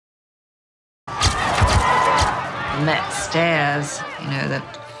Met stairs, the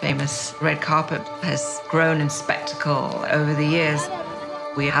famous red carpet has grown in spectacle over the years.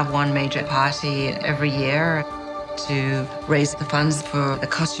 We have one major party every year to raise the funds for the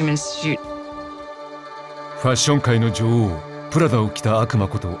Costume Institute. ファッション界の女王、プラダを着た悪魔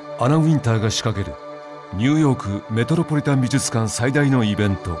ことアナ・ウィンターが仕掛けるニューヨークメトロポリタン美術館最大のイベ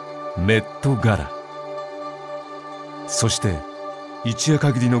ント、メットガラ。そして一夜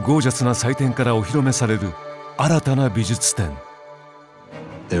限りのゴージャスな祭典からお披露目される新たな美術展。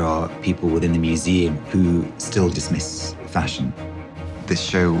There are people within the museum who still dismiss fashion. This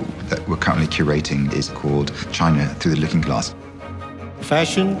show that we're currently curating is called China Through the Looking Glass.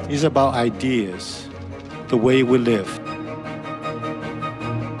 Fashion is about ideas, the way we live.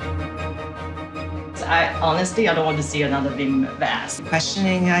 Honestly, I don't want to see another Vim Vast.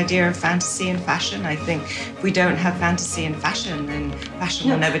 Questioning the idea of fantasy and fashion. I think if we don't have fantasy and fashion, then fashion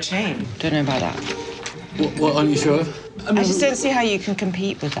will never change. Don't know about that. What aren't you sure? I just don't see how you can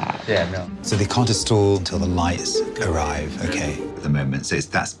compete with that. Yeah, no. So they can't install until the lights arrive, okay? At the moment, so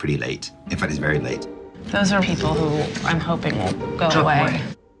that's pretty late. In fact, it's very late. Those are people who I'm hoping will go away.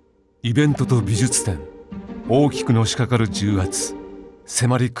 イベントと美術展、大きくのしかかる重圧、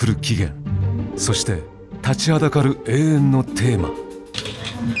迫り来る期限、そして立ちはだかる永遠のテーマ。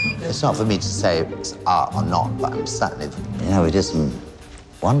It's not for me to say it's art or not, but I'm certainly, we did some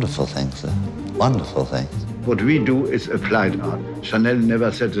wonderful things, wonderful things. What we do is applied art. Chanel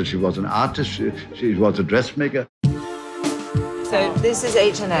never said that she was an artist, she was a dressmaker. So this is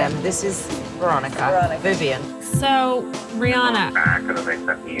H&M, this is Veronica. Vivian. So, Rihanna. They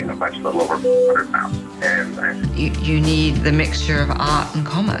sent me a bunch a little over 100 pounds. And You need the mixture of art and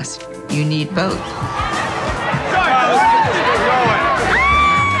commerce. You need both.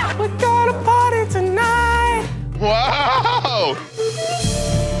 We got a party tonight. Wow!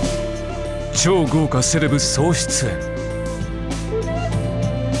 超豪華セレブ総出演。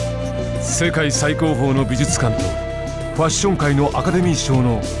世界最高峰の美術館とファッション界のアカデミー賞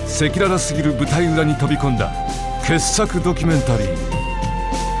の赤裸々すぎる舞台裏に飛び込んだ傑作ドキュメンタリー。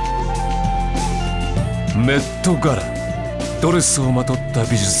メットガラ、ドレスをまとった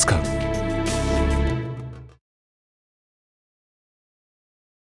美術館。